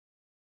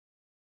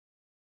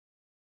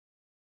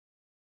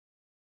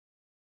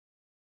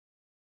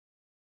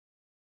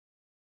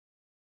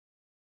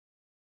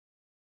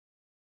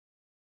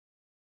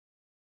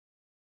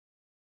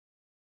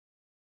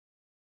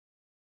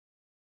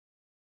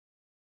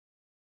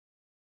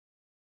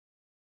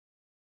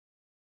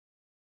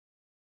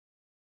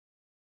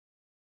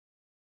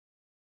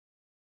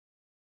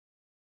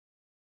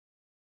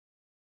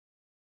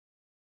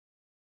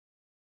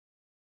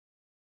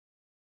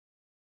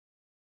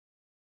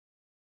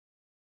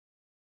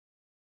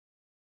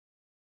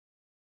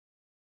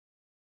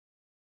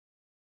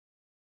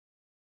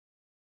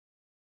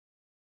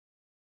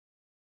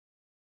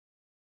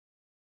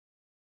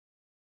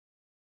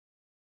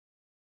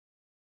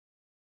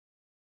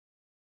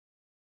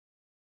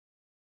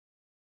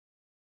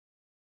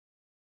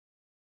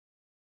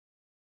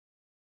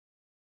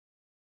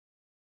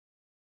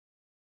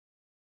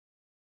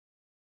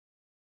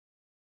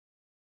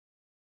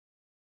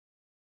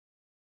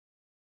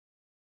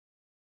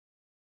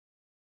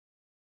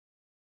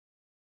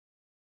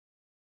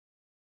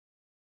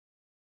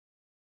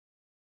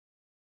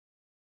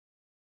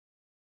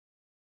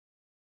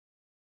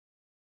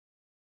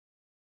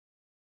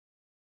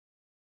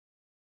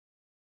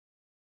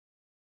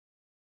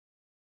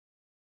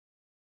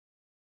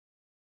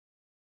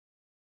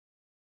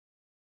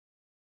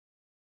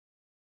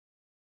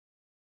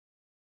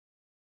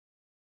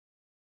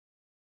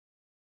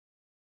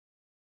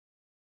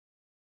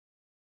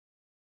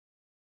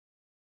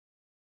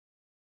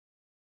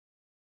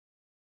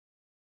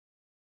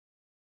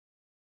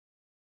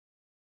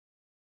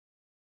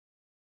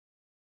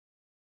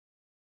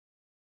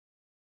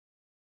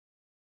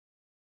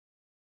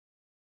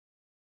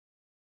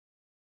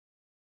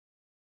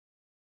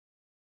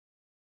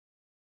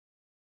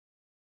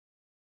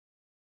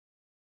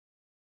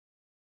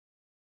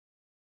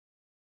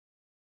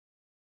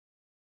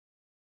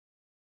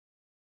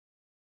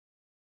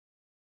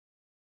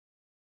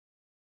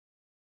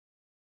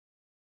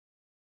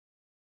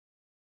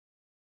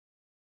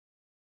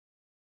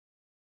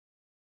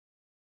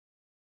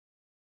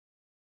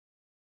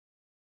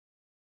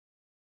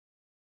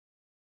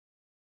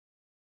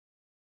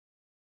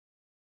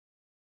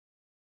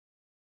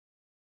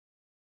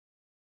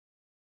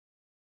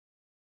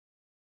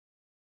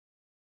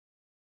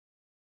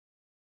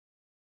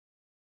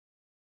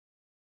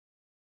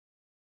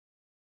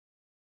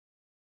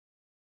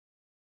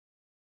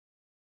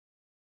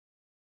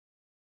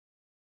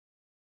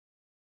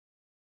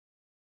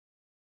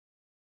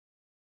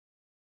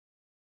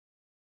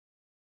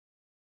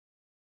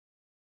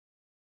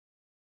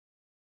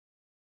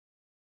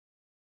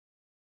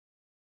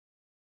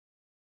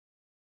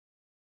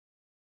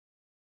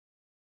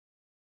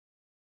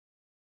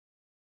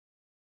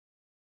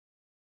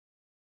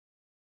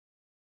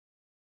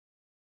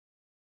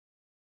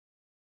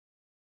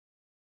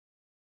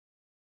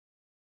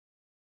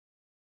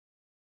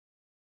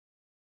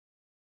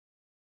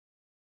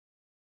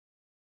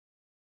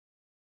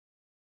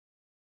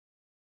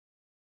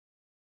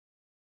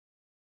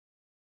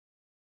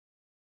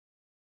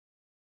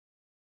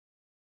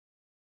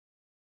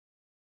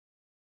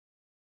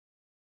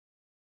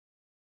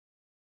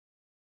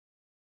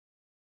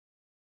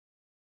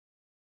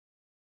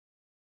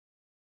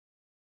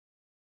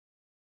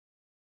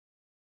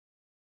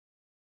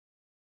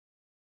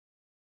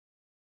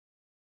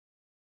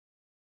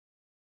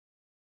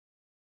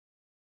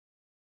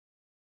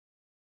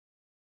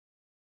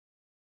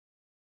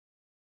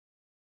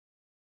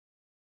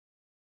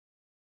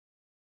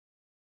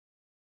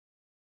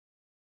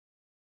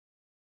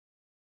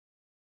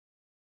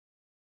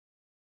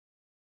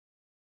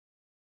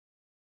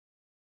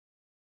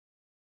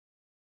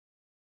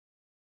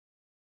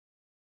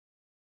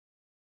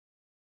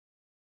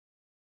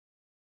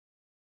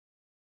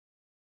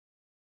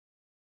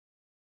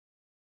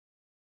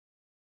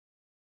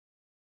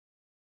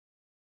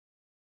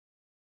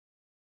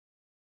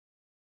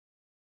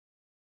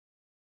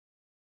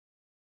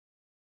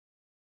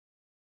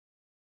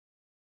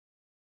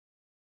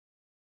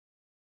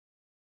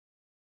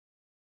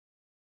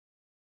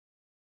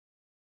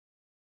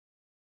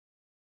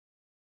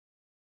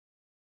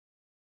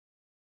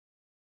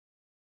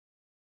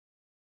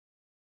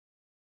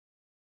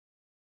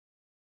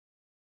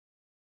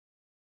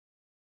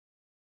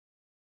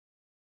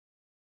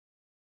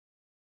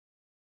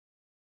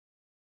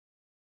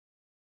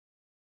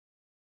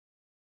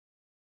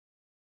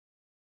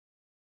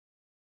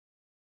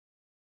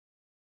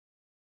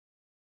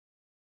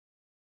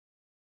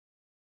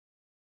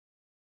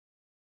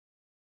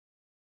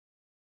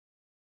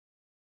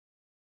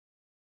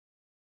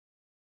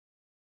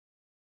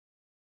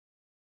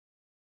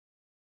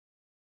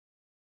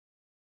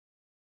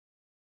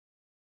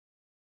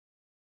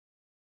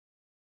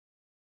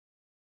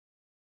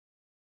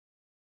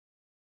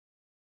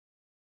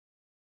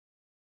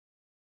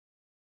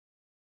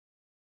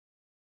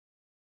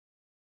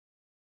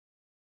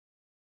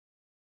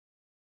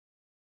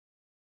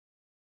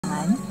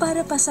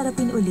para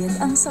pasarapin ulit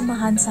ang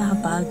samahan sa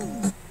hapag.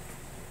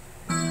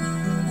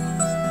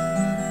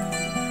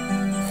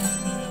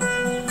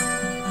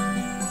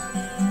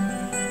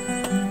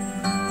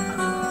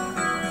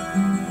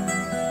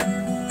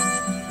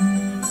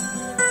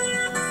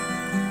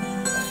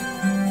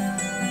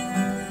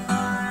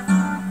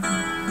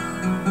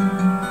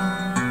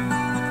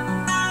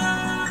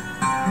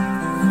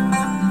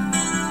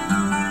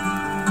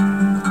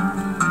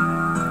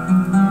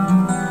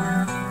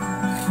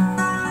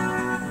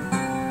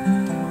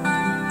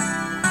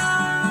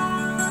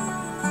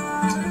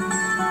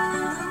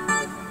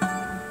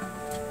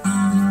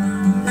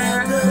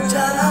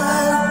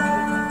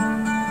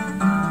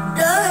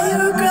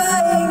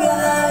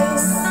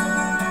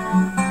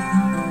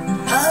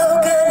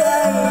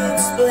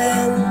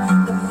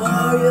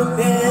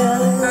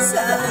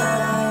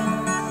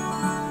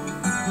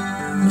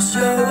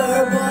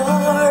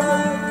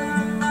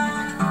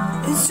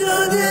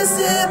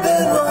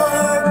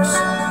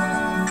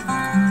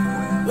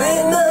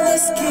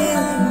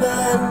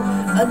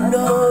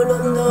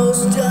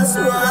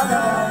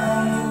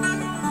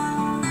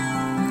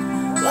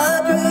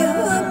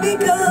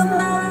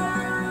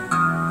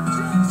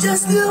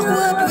 Just look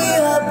what we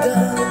have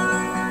done.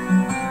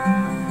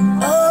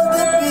 All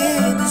that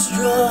we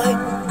destroyed,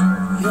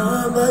 you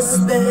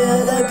must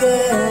build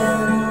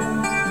again.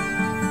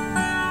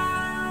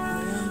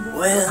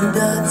 When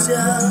the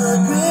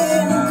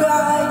children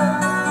cry,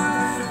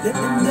 let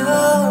them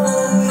know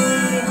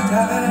we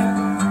died.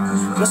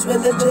 'Cause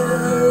when the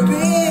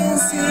children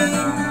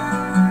sing,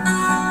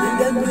 then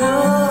the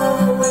new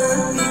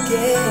world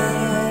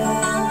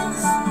begins.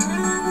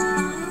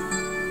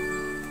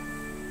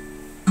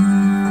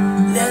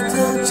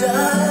 Little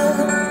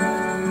child,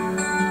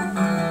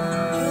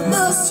 you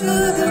must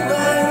show the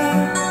way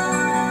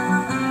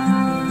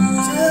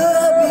to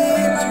a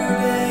better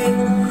day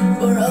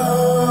for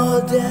all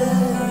day.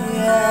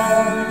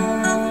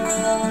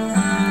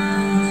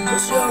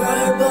 'Cause you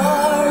were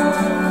born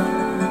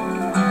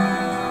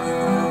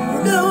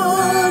for the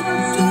world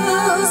to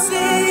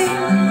see,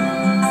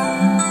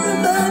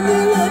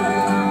 reminding us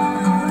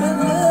the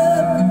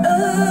love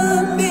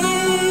and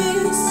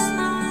peace.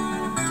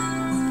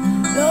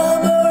 No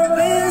more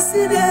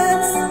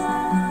incidents,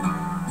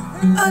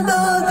 and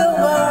all the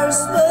wars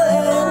will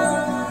end.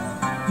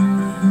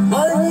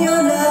 One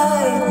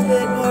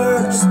united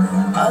works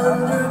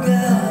under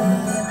God.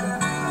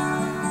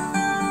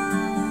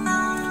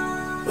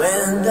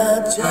 When the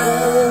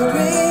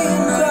children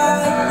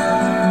cry,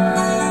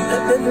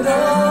 let them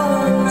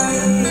know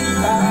we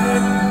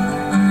are.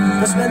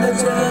 'Cause when the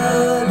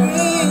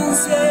children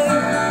sing,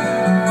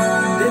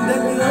 then the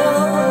new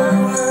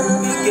world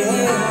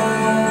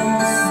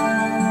begins.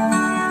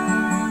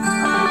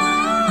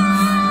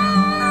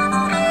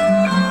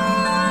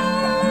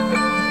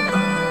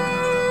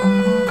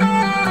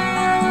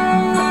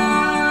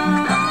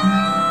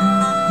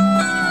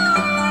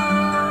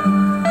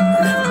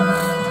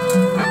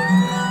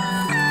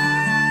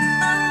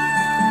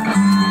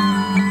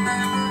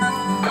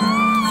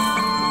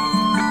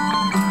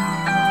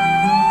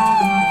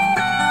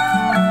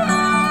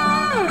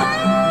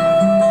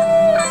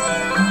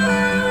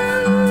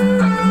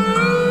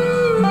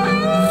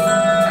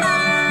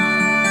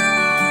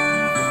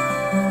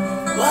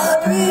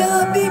 What we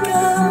have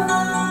become,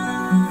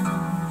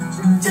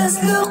 just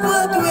look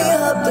what we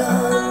have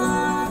done.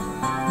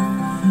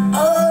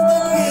 All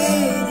that we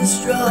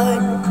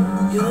destroyed,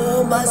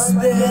 you must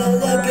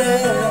build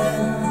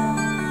again.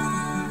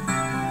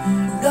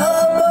 No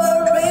more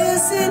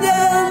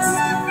precedents,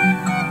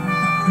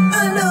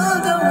 and all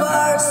the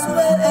wars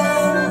will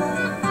end.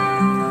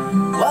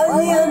 One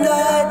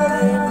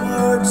united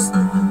works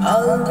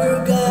under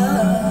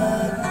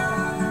God.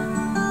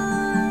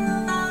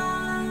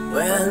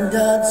 When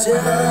the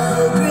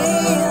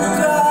children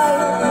cry,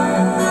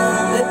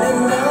 let them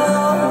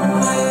know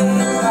we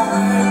are.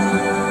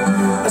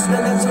 'Cause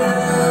when the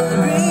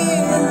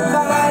children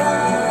fight,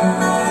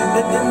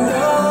 let them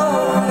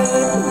know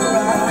we're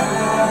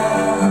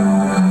right.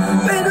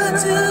 When the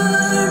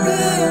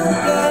children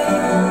play,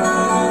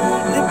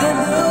 let them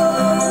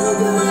know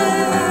the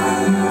way.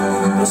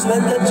 'Cause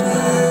when the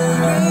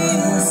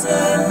children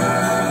sing,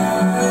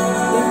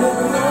 then the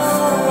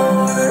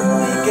world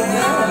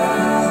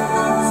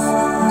begins.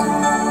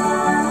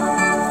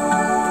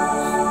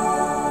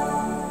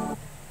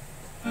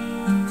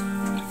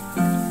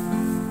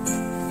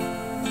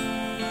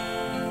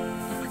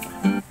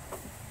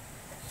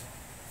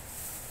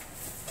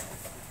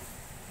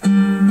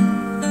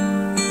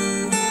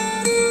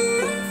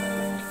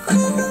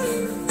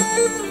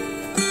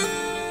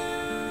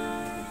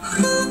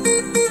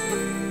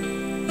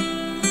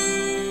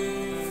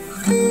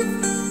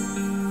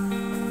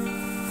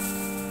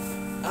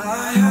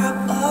 I have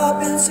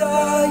often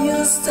saw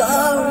your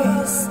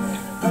stories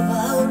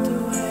about the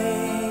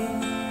way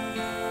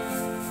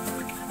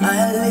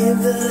I live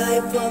the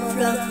life of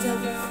laughter.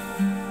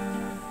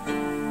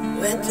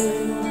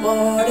 Waiting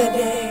for the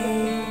day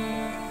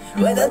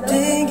when I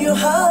think you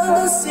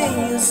have to sing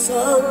your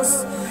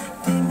songs,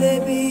 then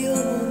maybe you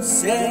won't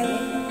say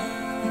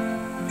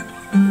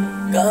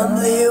Come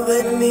live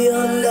with me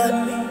or let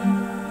me,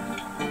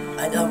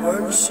 and I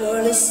won't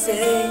surely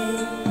stay.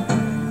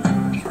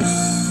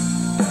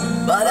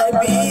 But I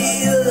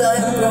feel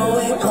I'm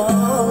growing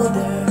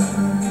older,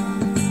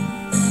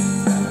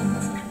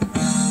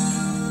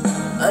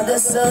 and the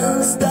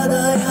songs that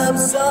I have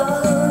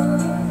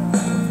sung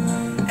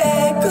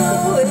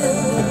echo in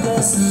the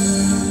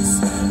distance,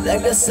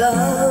 like the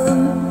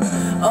sound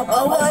of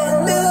a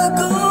windmill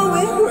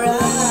going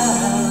round.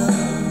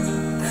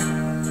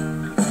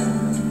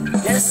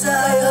 Yes, I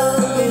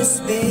always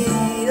be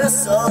a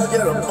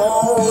soldier of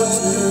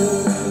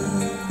fortune.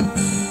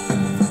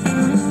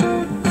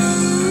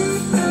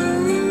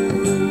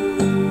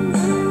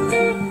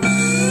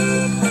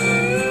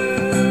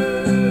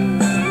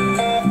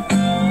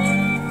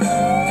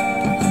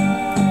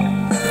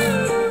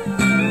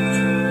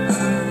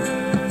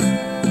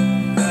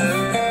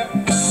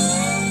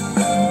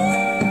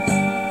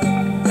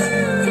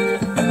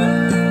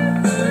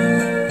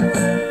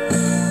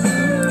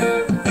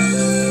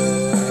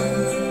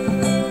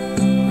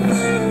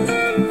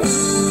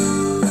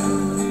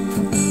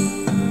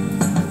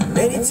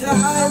 Many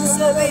times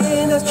I've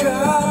been a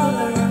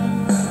traveler,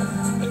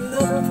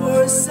 look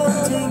for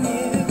something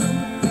new.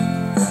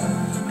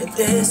 In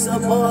days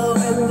of old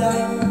when I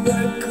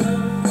never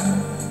come,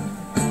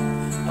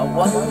 I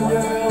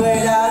wonder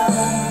where I.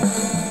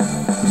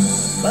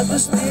 But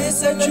was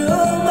this I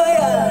drew my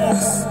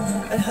eyes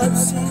and have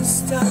seen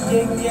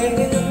standing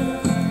there.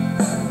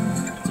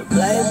 The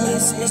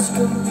blindness is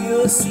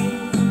confusing,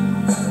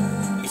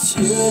 it's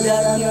you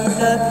that you're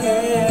not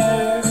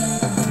here.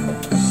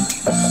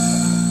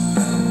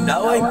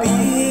 Now I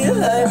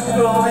feel I'm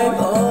growing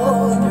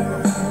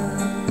older,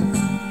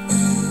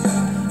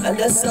 and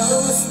the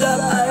songs that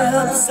I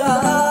have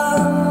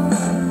sung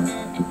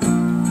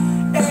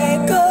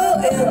echo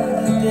in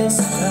the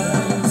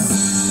distance,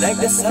 like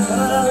the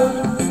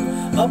sound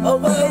of a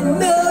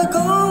windmill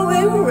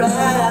going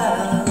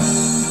round.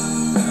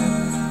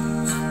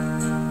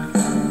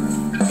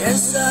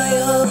 Yes, I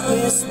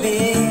always be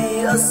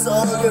a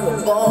soldier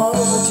of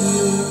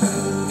fortune.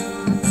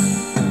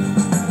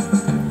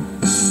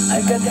 I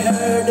can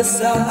hear the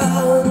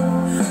sound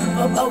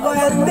of a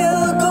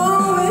windmill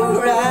going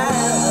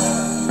round.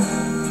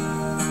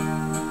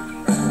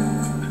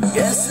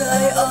 Yes,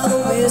 I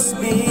always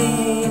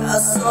be a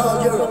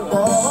soldier of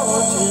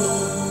fortune.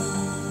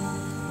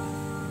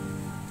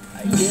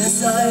 I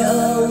guess I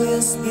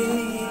always be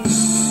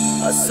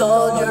a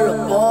soldier of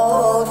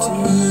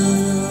fortune.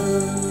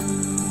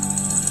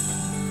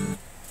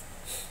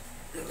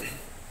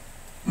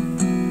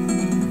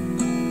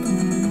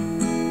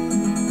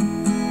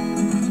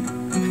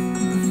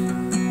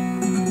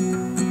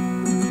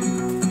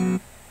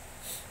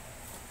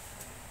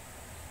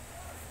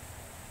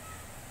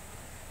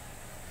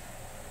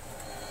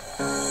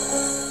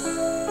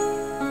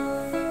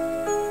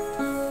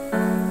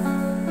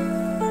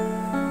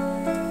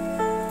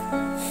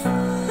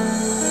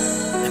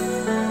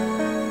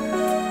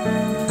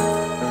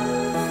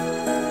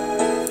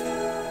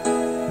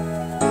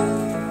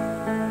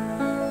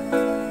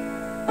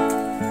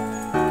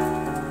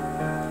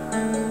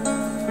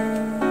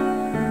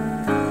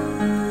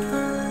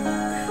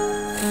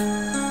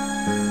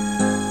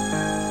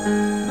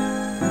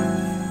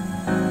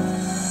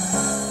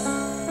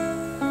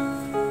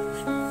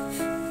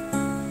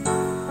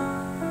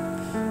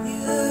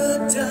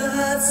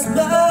 That's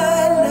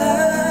my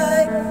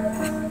life,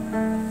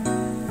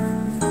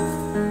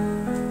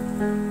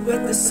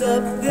 with the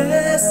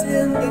softness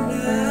in the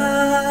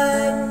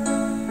night.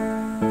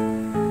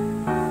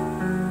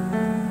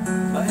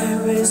 My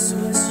wish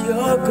was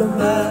your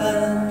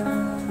command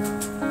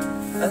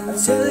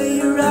until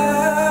you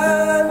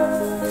ran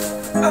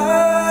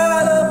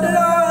out of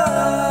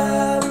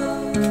love.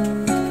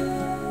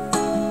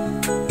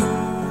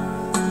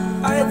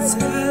 I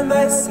tell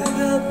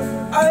myself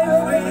I'm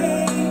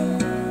free,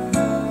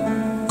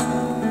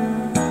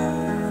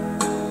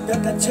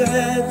 got a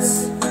chance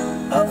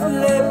of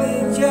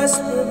living just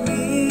for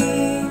me.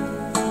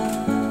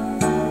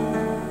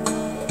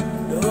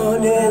 No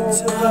need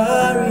to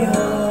hurry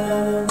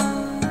home,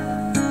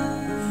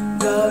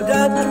 now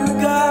that you're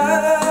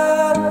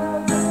gone.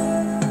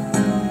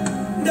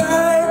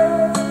 Night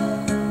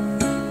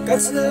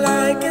cuts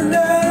like a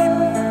knife.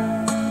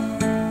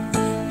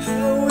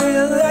 How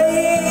will I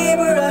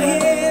ever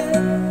heal?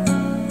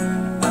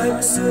 I'm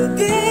so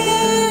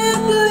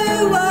deeply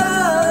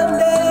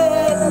wounded.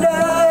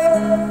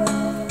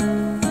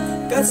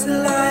 Cuts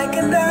like a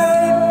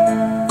knife.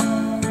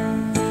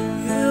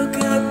 You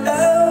cut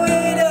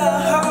away the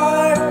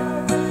heart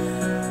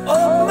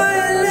of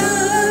my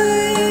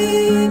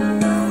life.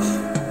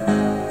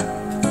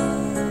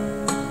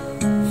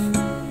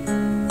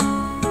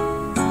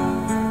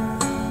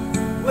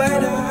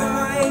 When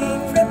I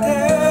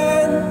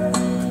pretend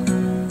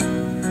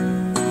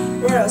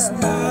we're a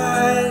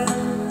smile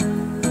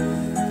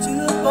to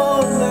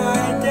all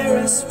my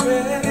dearest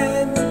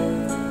friend,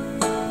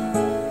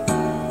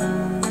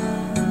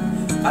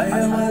 I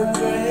want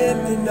them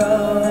to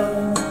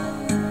know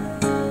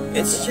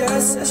it's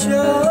just a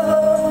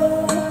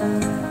show.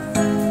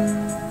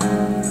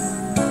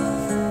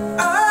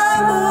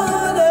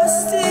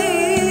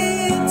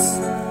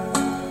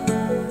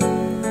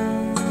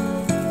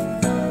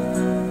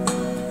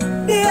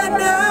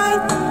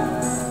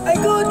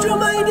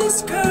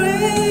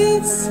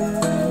 nights,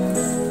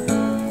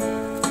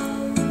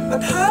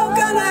 but how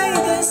can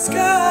I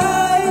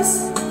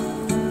disguise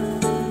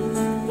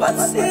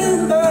what's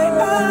in my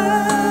eyes?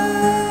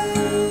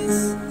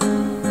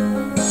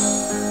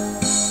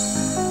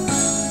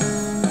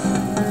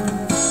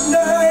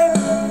 Knife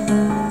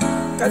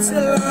cuts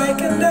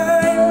like a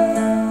knife.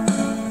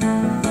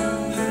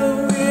 How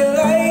will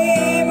I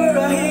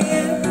ever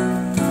heal?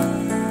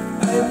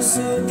 I'm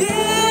so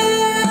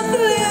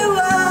deeply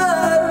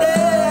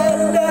wounded.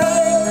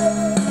 Knife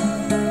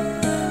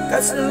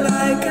cuts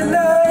like a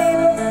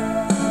knife.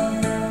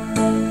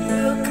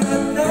 You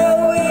cut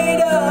away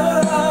the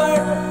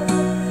heart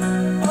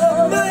of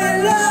my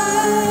life.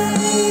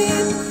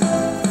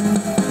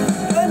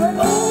 And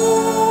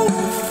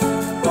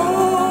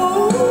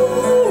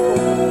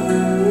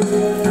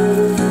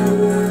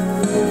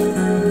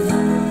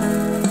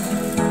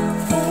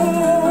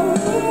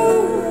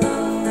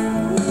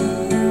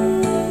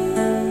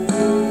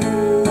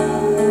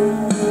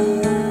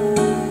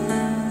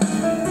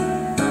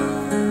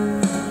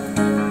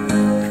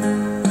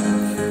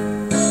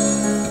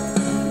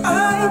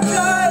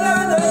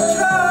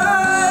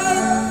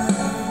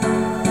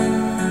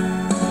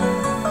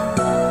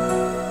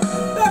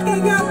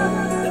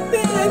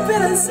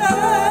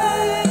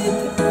inside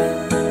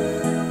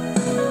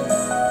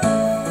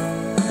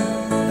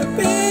the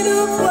pain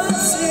of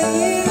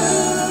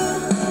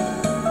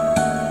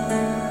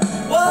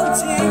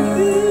wanting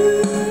you.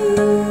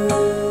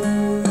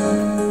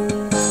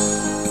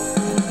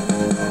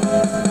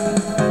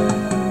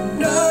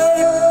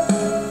 Knife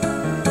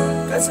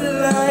cuts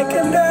like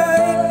a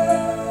knife.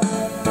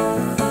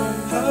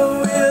 How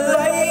will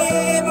I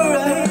ever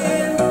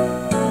heal?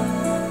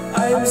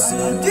 I'm so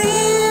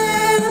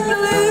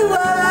deeply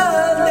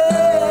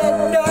wounded.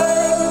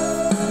 Knife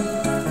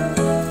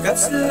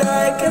cuts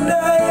like a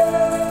knife.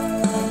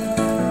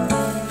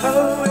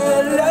 How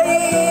will I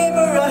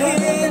ever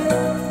heal?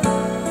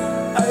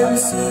 I'm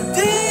so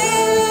deep.